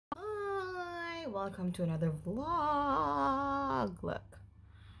welcome to another vlog. Look,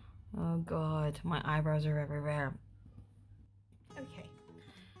 oh god, my eyebrows are everywhere. Okay,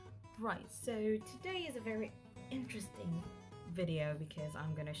 right, so today is a very interesting video because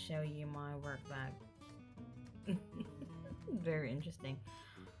I'm gonna show you my work bag. Very interesting.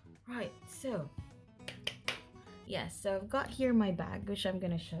 Right, so yes, so I've got here my bag, which I'm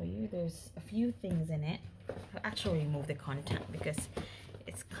gonna show you. There's a few things in it. I'll actually remove the content because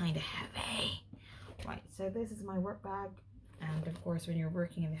it's kind of heavy. Right, so this is my work bag, and of course when you're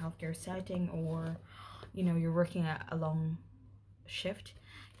working in the healthcare setting, or you're working at a long shift,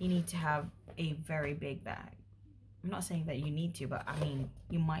 you need to have a very big bag. I'm not saying that you need to, but I mean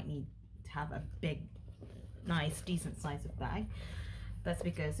you might need to have a big, nice, decent size of bag. That's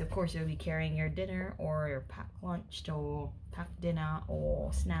because of course you'll be carrying your dinner or your packed lunch or packed dinner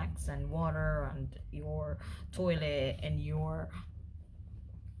or snacks and water and your toilet and your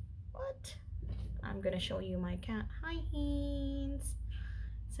I'm gonna show you my cat. Hi, Haynes.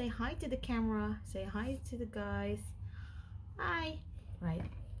 Say hi to the camera. Say hi to the guys. Hi. Right.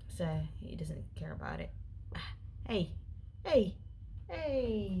 So he doesn't care about it. Hey. Hey.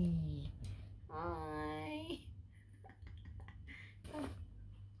 Hey. Hi. Come.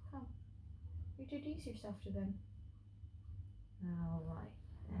 Come. Introduce yourself to them. Alright.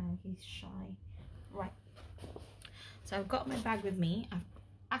 And he's shy. Right. So I've got my bag with me. I've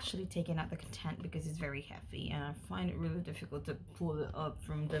actually taken out the content because it's very heavy and I find it really difficult to pull it up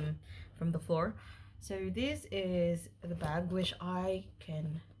from the floor. So this is the bag, which I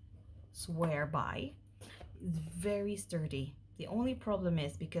can swear by. It's very sturdy. The only problem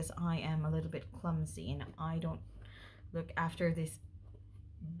is because I am a little bit clumsy and I don't look after this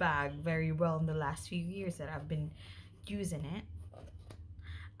bag very well in the last few years that I've been using it.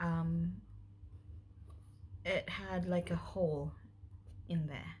 It had like a hole in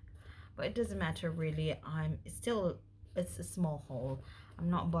there, but it doesn't matter really. It's a small hole. I'm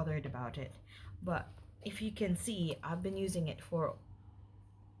not bothered about it. But if you can see, I've been using it for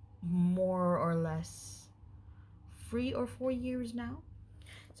more or less 3 or 4 years now.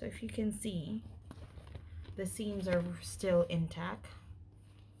 So if you can see, the seams are still intact.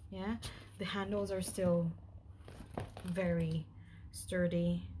 Yeah, the handles are still very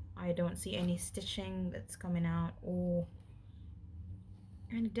sturdy. I don't see any stitching that's coming out or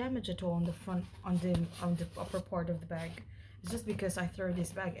any damage at all on the front, on the upper part of the bag. It's just because I throw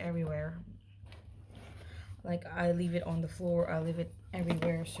this bag everywhere. Like I leave it on the floor, I leave it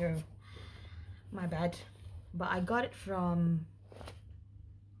everywhere, so my bad. But I got it from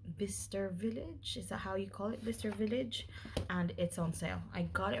Bister Village, is that how you call it? Bister Village, and it's on sale. I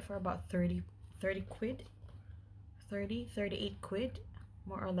got it for about 30 quid, 38 quid,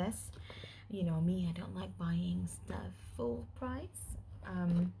 more or less. You know me, I don't like buying stuff full price.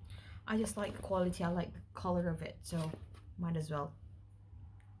 I just like the quality, I like the color of it, so might as well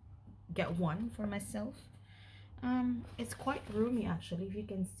get one for myself. It's quite roomy actually. If you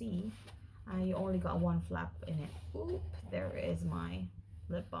can see, I only got one flap in it. Oop, there is my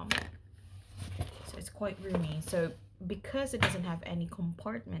lip balm. So it's quite roomy. So because it doesn't have any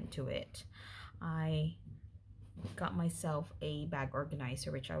compartment to it, I got myself a bag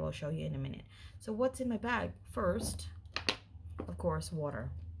organizer, which I will show you in a minute. So what's in my bag? First, of course, water.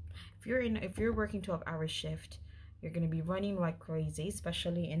 If you're working 12-hour shift, you're going to be running like crazy,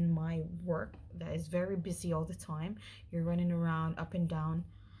 especially in my work that is very busy all the time. You're running around up and down,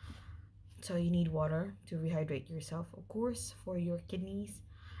 so you need water to rehydrate yourself, of course, for your kidneys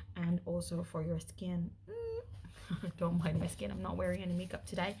and also for your skin. Don't mind my skin, I'm not wearing any makeup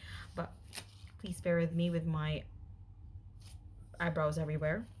today, but please bear with me with my eyebrows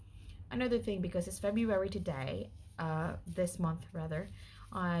everywhere. Another thing, because it's February today, this month rather,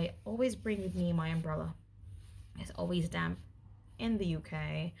 I always bring with me my umbrella. It's always damp in the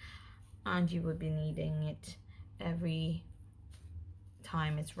UK and you would be needing it every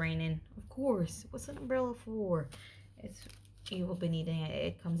time it's raining. Of course, what's an umbrella for? You will be needing it.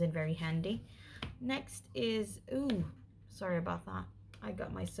 It comes in very handy. Next is, ooh, sorry about that, I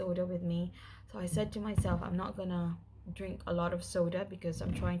got my soda with me. So I said to myself, I'm not gonna drink a lot of soda because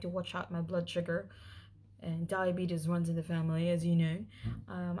I'm trying to watch out my blood sugar, and diabetes runs in the family, as you know.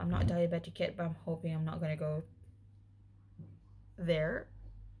 I'm not diabetic yet, but I'm hoping I'm not gonna go there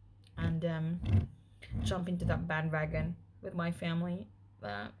and jump into that bandwagon with my family.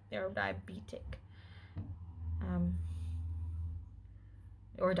 They're diabetic,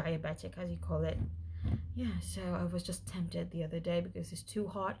 or diabetic as you call it. Yeah, so I was just tempted the other day because it's too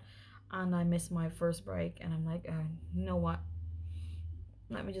hot and I missed my first break, and I'm like, you know what,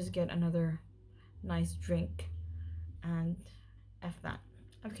 let me just get another nice drink and F that.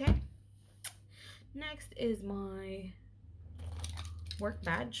 Okay, Next is my work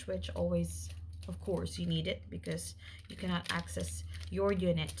badge, which always, of course, you need it because you cannot access your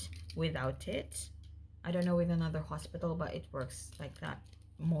unit without it. I don't know with another hospital, but it works like that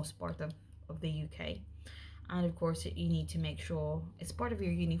most part of the UK. And of course, you need to make sure it's part of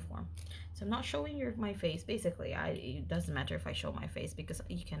your uniform. So I'm not showing my face. Basically, it doesn't matter if I show my face because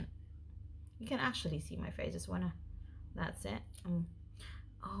you can actually see my face. Just wanna, that's it.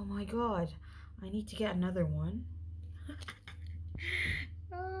 Oh my god, I need to get another one.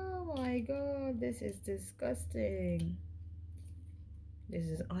 Oh my god, this is disgusting. This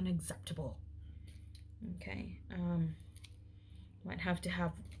is unacceptable. Okay, might have to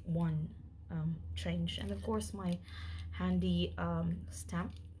have one change, and of course my handy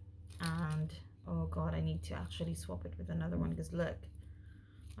stamp. And oh god, I need to actually swap it with another one because look,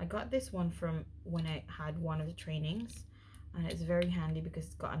 I got this one from when I had one of the trainings, and it's very handy because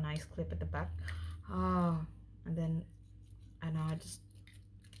it's got a nice clip at the back. And then I just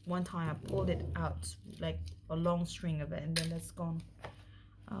one time I pulled it out like a long string of it, and then that's gone.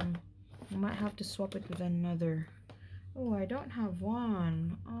 I might have to swap it with another. Oh, I don't have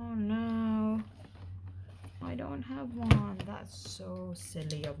one. Oh no, I don't have one. That's so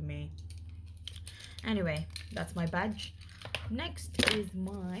silly of me. Anyway, that's my badge. Next is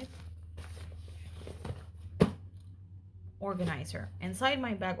my organizer. Inside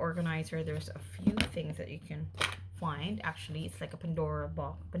my bag organizer, there's a few things that you can find. Actually, it's like a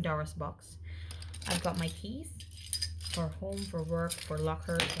Pandora's box. I've got my keys for home, for work, for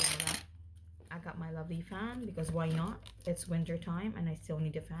lockers, and all that. I got my lovely fan because why not? It's winter time and I still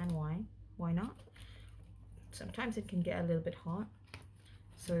need a fan. Why not? Sometimes it can get a little bit hot.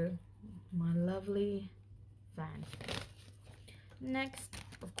 So my lovely fan. Next,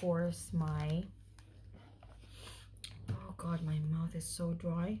 of course, my, oh god, my mouth is so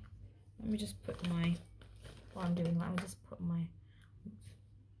dry. Let me just put my, while I'm doing that, let me just put my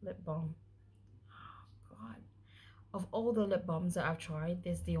lip balm. Oh god. Of all the lip balms that I've tried,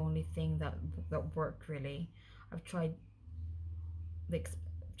 this is the only thing that worked really. I've tried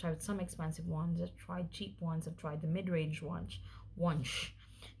some expensive ones, I've tried cheap ones, I've tried the mid-range ones.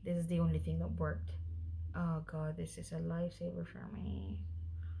 This is the only thing that worked. Oh god, this is a lifesaver for me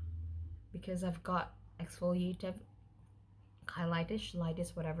because I've got exfoliative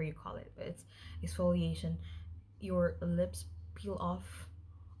lightis, whatever you call it, but it's exfoliation. Your lips peel off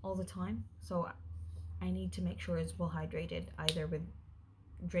all the time, so I need to make sure it's well hydrated, either with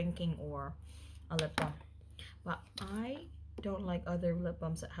drinking or a lip balm. But I don't like other lip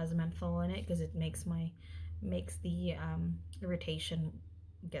balms that has menthol in it because it makes the irritation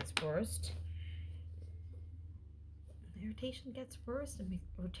gets worse. The irritation gets worse and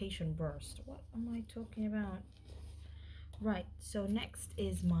irritation burst. What am I talking about? Right, so next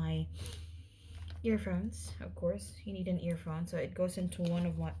is my earphones. Of course, you need an earphone, so it goes into one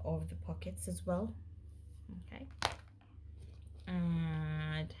of the pockets as well. Okay,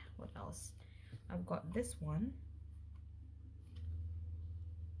 and what else? I've got this one.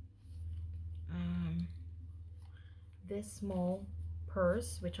 This small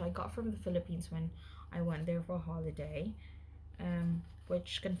purse, which I got from the Philippines when I went there for a holiday,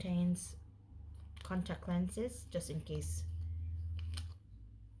 which contains contact lenses just in case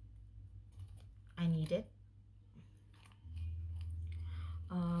I need it.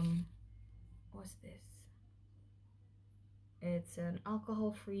 What's this? It's an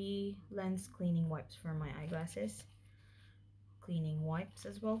alcohol-free lens cleaning wipes for my eyeglasses. Cleaning wipes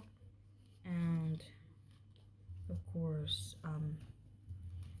as well. And of course,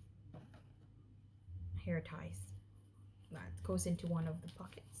 hair ties. That goes into one of the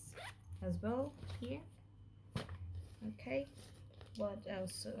pockets as well here. Okay, what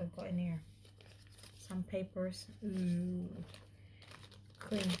else I've got in here? Some papers. Ooh.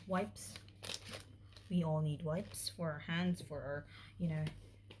 Clean wipes. We all need wipes for our hands, for our,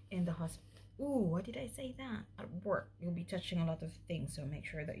 in the hospital. Ooh, why did I say that? At work, you'll be touching a lot of things, so make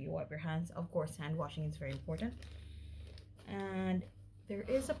sure that you wipe your hands. Of course, hand washing is very important. And there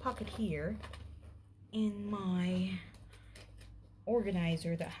is a pocket here in my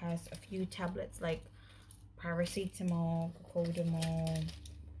organizer that has a few tablets like paracetamol, cocodamol,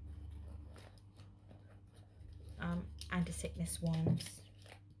 anti-sickness ones.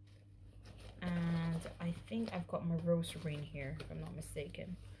 And I think I've got my rosary in here, if I'm not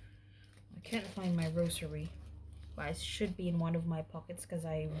mistaken. I can't find my rosary, but it should be in one of my pockets because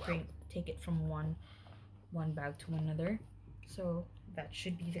I take it from one bag to another. So that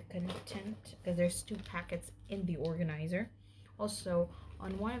should be the content, because there's 2 packets in the organizer. Also,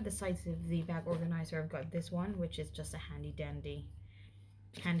 on one of the sides of the bag organizer, I've got this one, which is just a handy dandy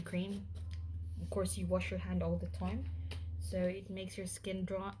hand cream, of course you wash your hand all the time, so it makes your skin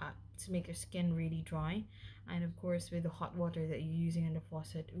dry, to make your skin really dry. And of course with the hot water that you're using in the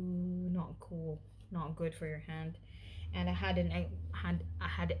faucet, ooh, not cool, not good for your hand. And I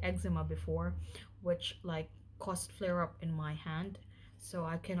had eczema before, which like caused flare up in my hand, so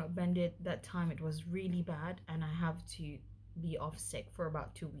I cannot bend it. That time it was really bad, and I have to be off sick for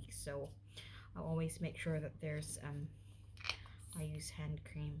about 2 weeks. So I always make sure that there's I use hand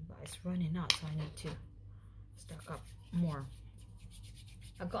cream, but it's running out, so I need to stock up more.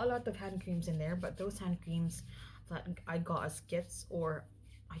 I've got a lot of hand creams in there, but those hand creams that I got as gifts or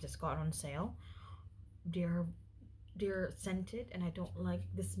I just got on sale, they're scented, and I don't like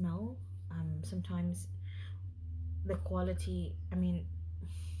the smell. Sometimes the quality, I mean,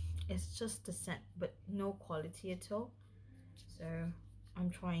 it's just the scent, but no quality at all. So I'm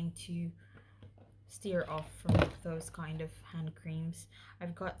trying to steer off from those kind of hand creams.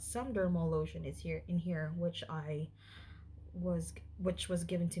 I've got some dermal lotion is here in here, which was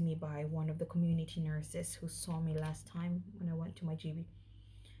given to me by one of the community nurses who saw me last time when I went to my GB.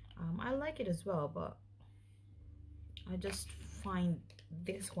 I like it as well, but I just find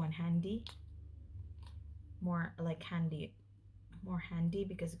this one handy, more like more handy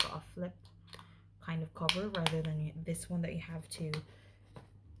because it's got a flip kind of cover rather than this one that you have to,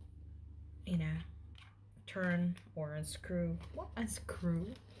 you know, turn or unscrew. What,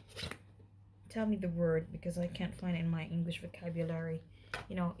 unscrew? Tell me the word, because I can't find it in my English vocabulary.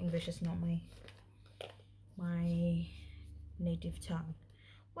 You know, English is not my native tongue.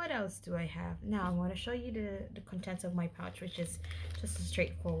 What else do I have? Now I'm going to show you the contents of my pouch, which is just a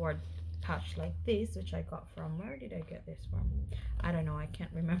straightforward pouch like this, which I got from, where did I get this from? I don't know, I can't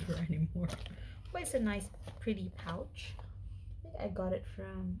remember anymore. But it's a nice pretty pouch. I think I got it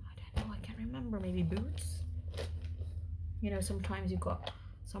from, I don't know, I can't remember, maybe Boots. You know, sometimes you got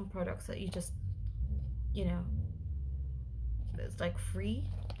some products that you just, you know, it's like free.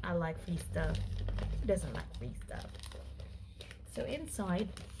 I like free stuff. Who doesn't like free stuff? So inside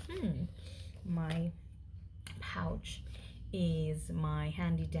my pouch is my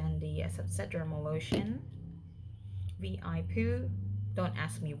handy dandy Sunset Dermal Lotion VI Poo. Don't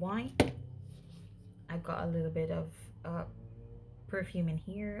ask me why. I got a little bit of perfume in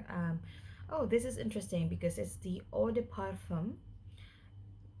here. Oh, this is interesting because it's the Eau de Parfum.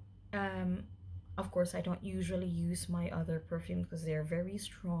 Of course, I don't usually use my other perfumes because they're very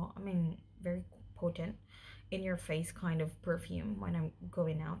strong. I mean, very potent, in your face kind of perfume when I'm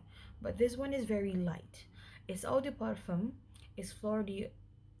going out. But this one is very light. It's Eau de Parfum. It's Fleur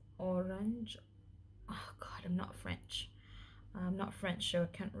d'Orange. Oh God, I'm not French. I'm not French, so I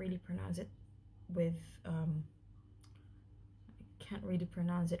can't really pronounce it with I can't really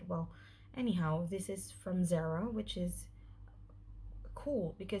pronounce it well. Anyhow, this is from Zara, which is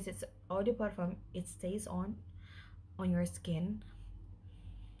cool because it's Eau de Parfum. It stays on your skin.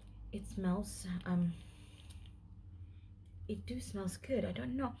 It smells it do smells good. I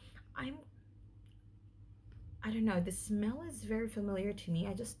don't know, I don't know, the smell is very familiar to me.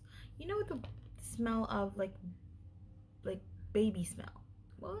 I just, you know, the smell of like baby smell,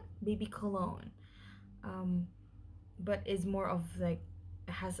 what, baby cologne, but is more of like,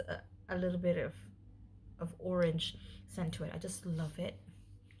 it has a little bit of orange scent to it. I just love it.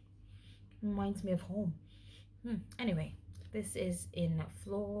 Reminds me of home. Anyway, this is in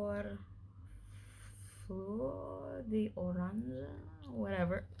Flor the Orange,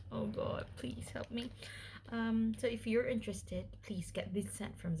 whatever. Oh God, please help me. So if you're interested, please get this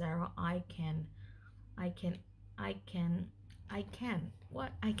scent from Zara. I can't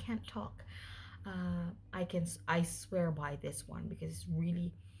talk. I swear by this one because it's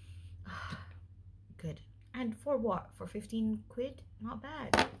really good. And for what? For 15 quid? Not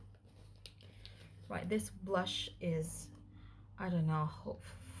bad. Right, this blush is, I don't know,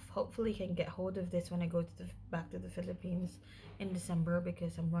 hopefully can get hold of this when I go to back to the Philippines in December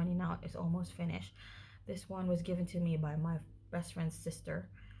because I'm running out. It's almost finished. This one was given to me by my best friend's sister,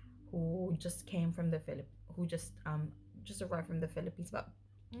 who just came from the who just arrived from the Philippines, but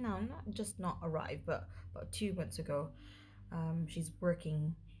no, not arrived, but about 2 months ago. She's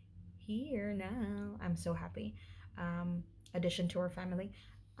working here now. I'm so happy. Addition to our family.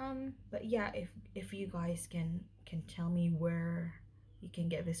 But yeah, if you guys can tell me where you can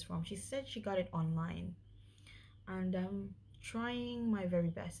get this from. She said she got it online, and I'm trying my very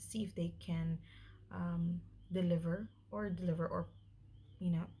best to see if they can deliver or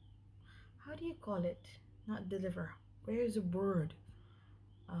you know, how do you call it? Not deliver. Where's the word?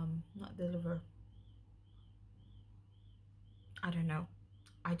 Not deliver. I don't know.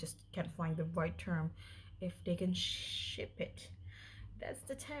 I just can't find the right term. If they can ship it, That's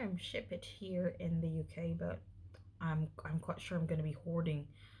the term, ship it here in the UK, but I'm quite sure I'm gonna be hoarding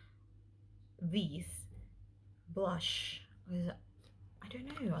these blush. I don't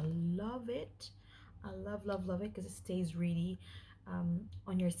know, I love it. I love it because it stays really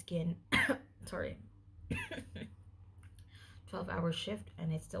on your skin. Sorry. 12-hour shift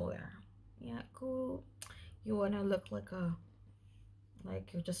and it's still there. Yeah, cool. You wanna look like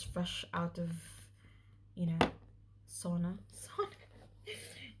you're just fresh out of, you know, sauna.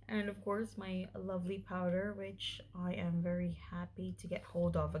 And of course my lovely powder, which I am very happy to get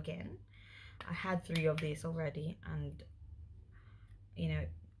hold of again. I had 3 of these already, and you know,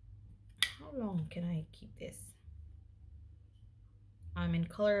 how long can I keep this? I'm in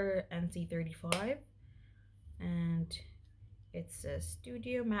color NC35 and it's a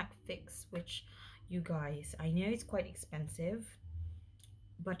Studio Mac Fix, which, you guys, I know it's quite expensive,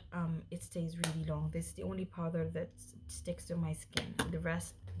 but it stays really long. This is the only powder that sticks to my skin. The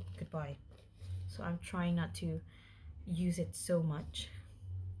rest, goodbye. So I'm trying not to use it so much.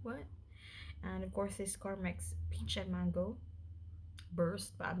 What? And of course this Carmex Peach and Mango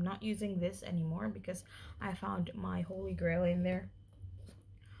Burst, but I'm not using this anymore because I found my holy grail in there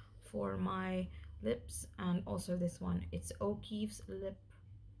for my lips. And also this one, it's O'Keeffe's Lip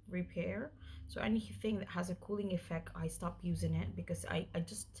Repair. So anything that has a cooling effect, I stop using it because I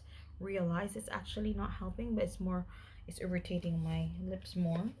just realized it's actually not helping, but it's irritating my lips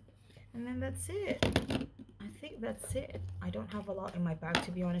more. And then that's it. I think that's it. I don't have a lot in my bag,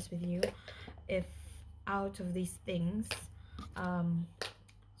 to be honest with you. If out of these things,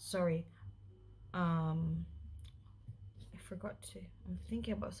 sorry, I forgot to, I'm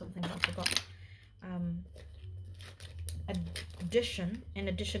thinking about something but I forgot. In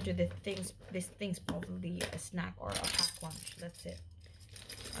addition to the things, this thing's probably a snack or a pack lunch. That's it.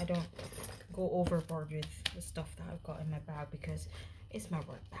 I don't go overboard with the stuff that I've got in my bag because it's my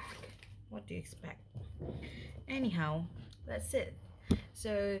work bag. What do you expect? Anyhow, that's it.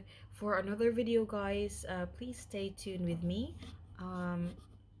 So for another video, guys, please stay tuned with me.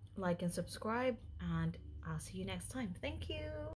 Like and subscribe, and I'll see you next time. Thank you.